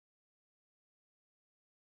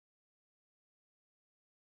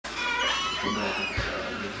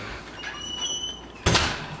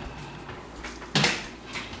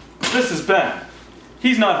This is Ben.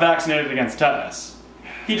 He's not vaccinated against tetanus.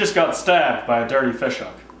 He just got stabbed by a dirty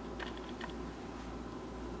fishhook.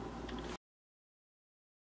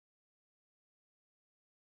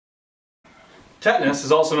 Tetanus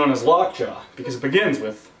is also known as lockjaw because it begins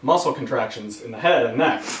with muscle contractions in the head and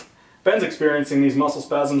neck. Ben's experiencing these muscle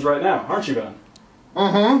spasms right now, aren't you, Ben?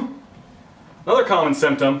 Mm-hmm. Another common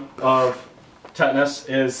symptom of tetanus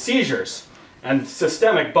is seizures and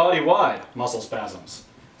systemic body-wide muscle spasms.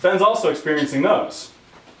 Ben's also experiencing those.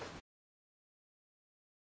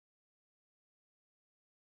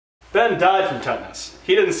 Ben died from tetanus.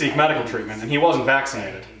 He didn't seek medical treatment and he wasn't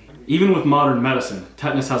vaccinated. Even with modern medicine,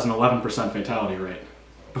 tetanus has an 11% fatality rate.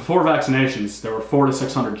 Before vaccinations, there were 400 to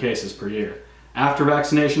 600 cases per year. After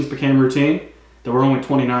vaccinations became routine, there were only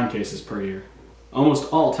 29 cases per year.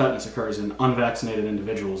 Almost all tetanus occurs in unvaccinated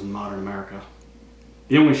individuals in modern America.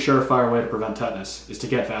 The only surefire way to prevent tetanus is to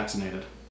get vaccinated.